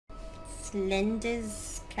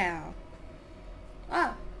Slender's cow.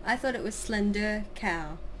 Oh, I thought it was Slender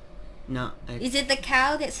cow. No. Is it the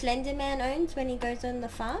cow that Slender Man owns when he goes on the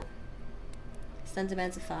farm? Slender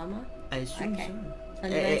Man's a farmer? I assume Okay. so.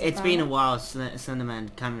 Slender Man's It's a been a farmer? while. Slender Man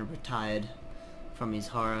kind of retired from his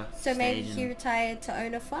horror So maybe stage he and- retired to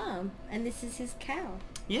own a farm, and this is his cow.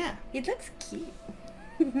 Yeah. It looks cute.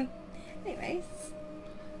 Anyways.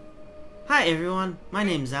 Hi everyone, my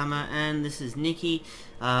name's Szamer and this is Nikki.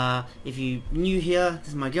 If you're new here, this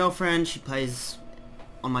is my girlfriend. She plays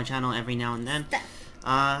on my channel every now and then.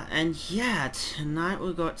 And yeah, tonight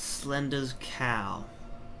we've got Slender's cow.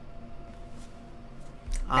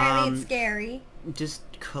 Apparently it's scary. Just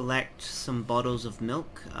collect some bottles of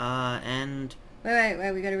milk, and...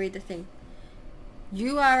 Wait, we gotta read the thing.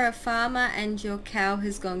 You are a farmer and your cow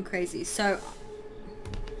has gone crazy. So,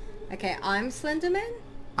 okay, I'm Slenderman?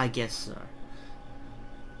 I guess so.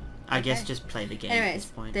 I guess Okay. just play the game at this Anyways,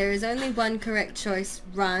 point. there is only one correct choice,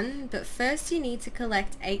 run, but first you need to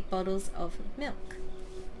collect 8 bottles of milk.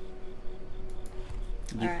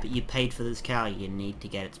 Alright. You paid for this cow, you need to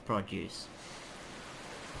get its produce.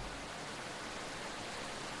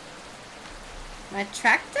 My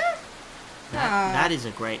tractor? That is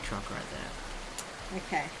a great truck right there.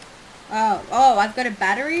 Okay. Oh, I've got a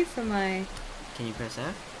battery for my... Can you press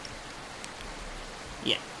F?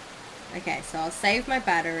 Yeah. Okay, so I'll save my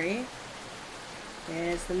battery.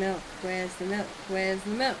 Where's the milk? Where's the milk? Where's the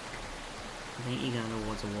milk? I think you're going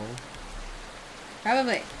towards a wall.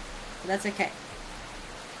 Probably. But that's okay.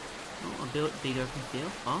 Oh, a big open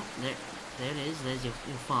field. Oh, there it is. There's your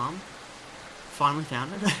farm. Finally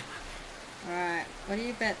found it. Alright, what do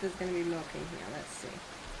you bet there's going to be milk in here? Let's see.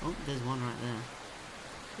 Oh, there's one right there.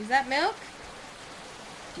 Is that milk?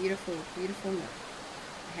 Beautiful, beautiful milk.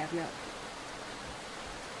 I have milk.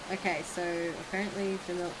 Okay, so apparently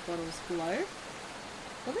the milk bottle's glow.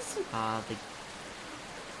 Well, this is...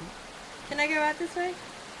 Can I go out this way?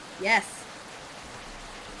 Yes.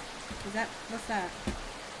 Is that... What's that?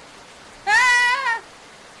 Ah!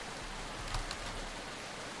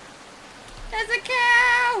 There's a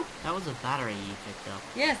cow! That was a battery you picked up.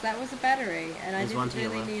 Yes, that was a battery, and There's one I to your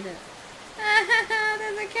didn't really left. need it.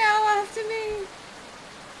 There's a cow after me!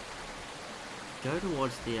 Go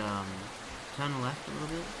towards the, turn left a little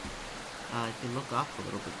bit. If you look up a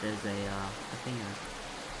little bit, there's a thing there.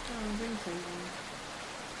 Oh, bring something.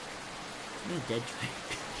 A dead tree.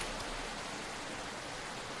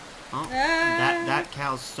 Oh, Ah! that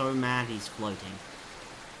cow's so mad he's floating.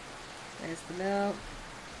 There's the milk.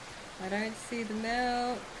 I don't see the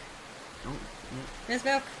milk. Oh, yeah. There's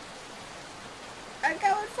milk. I'm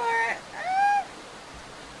going for it. Ah!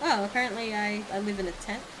 Oh, apparently I live in a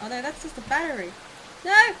tent. Oh no, that's just a battery.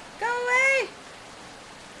 No, go away.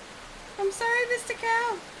 I'm sorry, Mr.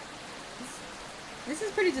 Cow. This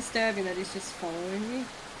is pretty disturbing that he's just following me.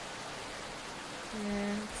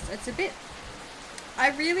 Yeah, it's a bit... I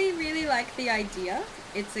really, really like the idea.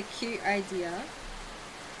 It's a cute idea.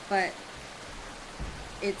 But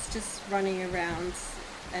it's just running around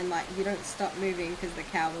and like you don't stop moving because the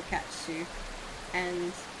cow will catch you.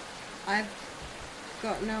 And I've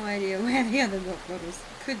got no idea where the other milk bottles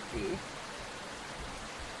could be.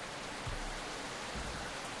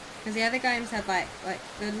 Because the other games had like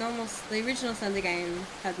the original Slender game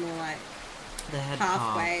had more like They had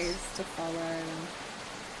pathways paths. to follow.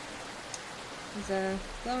 There's a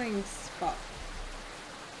glowing spot.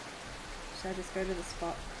 Should I just go to the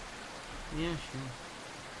spot? Yeah, sure.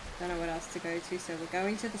 Don't know what else to go to, so we're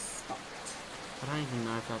going to the spot. I don't even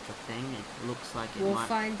know if that's a thing. It looks like it We'll might.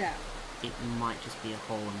 find out. It might just be a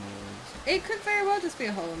hole in the wall. It could very well just be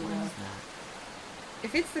a hole in the What wall. is that?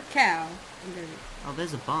 If it's the cow, I'm gonna... Oh,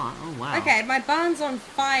 there's a barn. Oh wow. Okay, my barn's on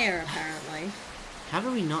fire apparently. How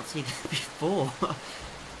did we not see that before?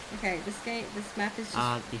 Okay, this map is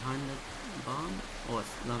just... Behind the barn? Oh,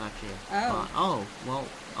 it's not actually a Oh. barn. Oh, well,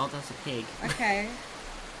 oh, that's a pig. Okay.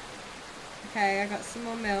 Okay, I got some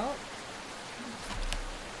more milk.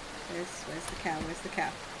 Where's the cow? Where's the cow?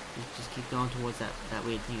 Just keep going towards that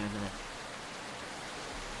weird thing over there.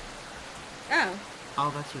 Oh.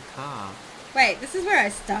 Oh, that's your car. Wait, this is where I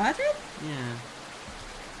started? Yeah.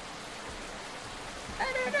 I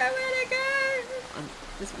don't know where to go!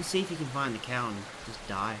 Let's see if you can find the cow and just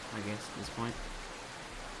die, I guess, at this point.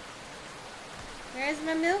 Where's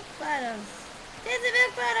my milk bottles? There's a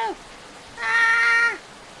milk bottle! Ah!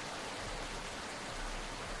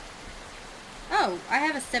 Oh, I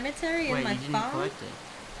have a cemetery in Wait, my you didn't farm? collect it.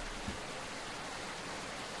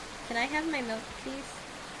 Can I have my milk, please?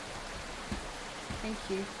 Thank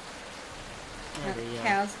you. Yeah, That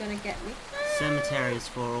cow's gonna get me. cemeteries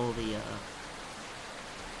for all the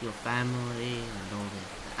your family and all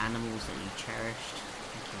animals that you cherished,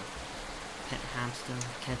 like your pet hamster,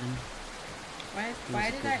 Kevin. Why is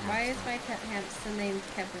my pet hamster named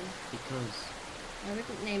Kevin? Because. I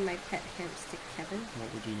wouldn't name my pet hamster Kevin.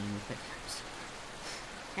 What would you name your pet hamster?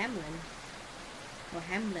 Hamlin. Or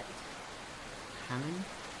Hamlet. Hammond?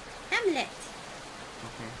 Hamlet!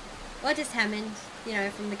 Okay. Or just Hammond, you know,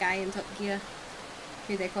 from the guy in Top Gear,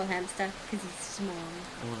 who they call Hamster, because he's small.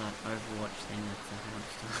 Or that Overwatch thing that's a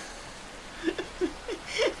hamster.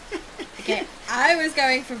 Okay, I was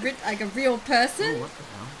going for like a real person. Oh, what the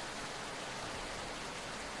hell?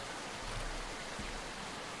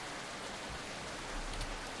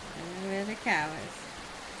 I don't know where the cow is.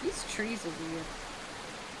 These trees are weird.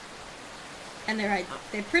 And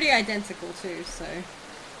they're pretty identical too, so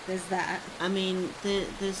there's that. I mean,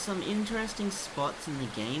 there's some interesting spots in the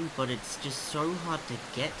game, but it's just so hard to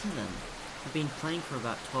get to them. I've been playing for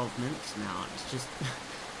about 12 minutes now, it's just...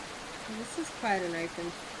 Well, this is quite an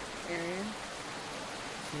open area.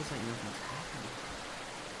 Feels like nothing's happening.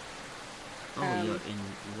 Oh, you're in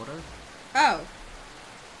water? Oh!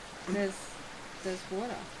 There's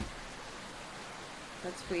water.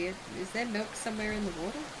 That's weird. Is there milk somewhere in the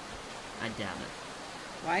water? I doubt it.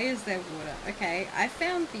 Why is there water? Okay, I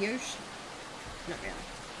found the ocean. Not really.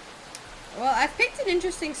 Well, I've picked an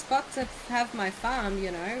interesting spot to have my farm,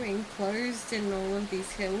 you know, enclosed in all of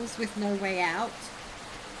these hills with no way out.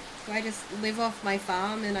 So I just live off my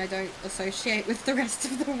farm and I don't associate with the rest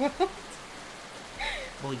of the world.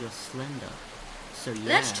 Well, you're slender. So yeah.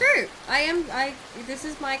 That's true. This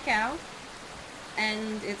is my cow.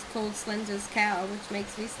 And it's called Slender's cow, which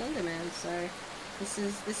makes me Slenderman, so... This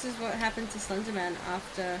is what happened to Slenderman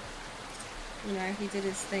after, you know, he did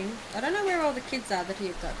his thing. I don't know where all the kids are that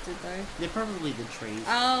he abducted, though. They're probably the trees.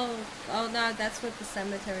 Oh no, that's what the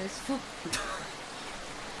cemetery is for.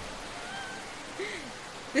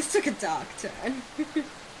 This took a dark turn.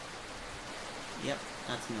 Yep,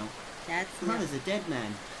 that's Mel. That's Oh, Mel. there's a dead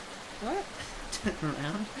man. What? Turn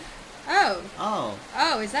around. Oh. Oh.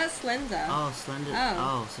 Oh, is that Slender? Oh, Slender. Oh.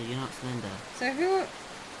 Oh, so you're not Slender. So who...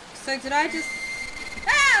 So did I just...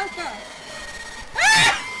 Ah! God.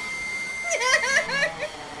 Ah!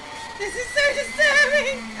 This is so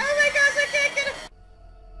disturbing! Oh my gosh, I can't get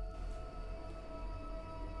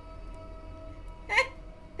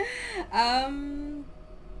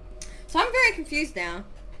So I'm very confused now.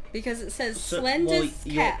 Because it says Slender's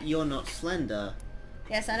cat. You're not Slender.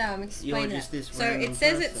 Yes, I know, I'm explaining You're just it. this So random it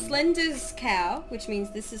says it's person. Slender's cow, which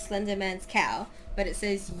means this is Slender Man's cow, but it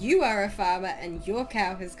says you are a farmer and your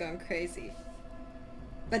cow has gone crazy.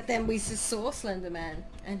 But then we just saw Slender Man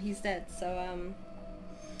and he's dead, so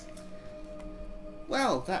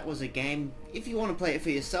Well, that was a game. If you want to play it for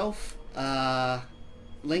yourself,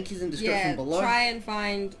 link is in description below. Try and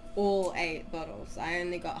find all 8 bottles. I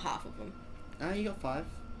only got half of them. Ah, you got 5.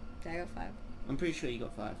 Did I got 5? I'm pretty sure you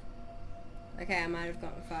got 5. Okay, I might have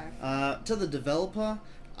gotten 5. To the developer,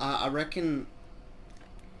 I reckon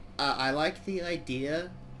I like the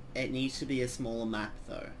idea. It needs to be a smaller map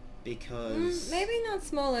though, because Maybe not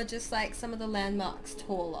smaller, just like some of the landmarks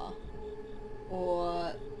taller.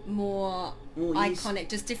 Or more iconic,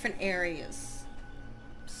 just different areas.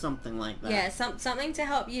 Something like that. Yeah, something to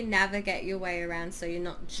help you navigate your way around, so you're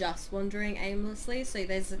not just wandering aimlessly. So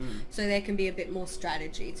so there can be a bit more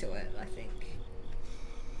strategy to it, I think.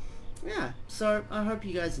 Yeah, so I hope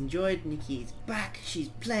you guys enjoyed. Nikki's back. She's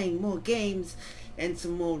playing more games and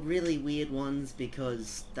some more really weird ones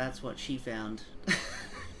because that's what she found.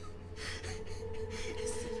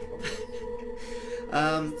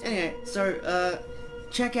 Anyway, so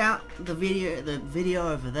check out the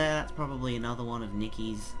video over there. That's probably another one of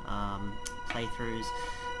Nikki's playthroughs.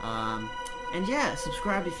 And yeah,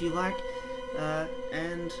 subscribe if you like.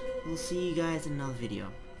 And we'll see you guys in another video.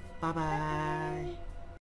 Bye bye.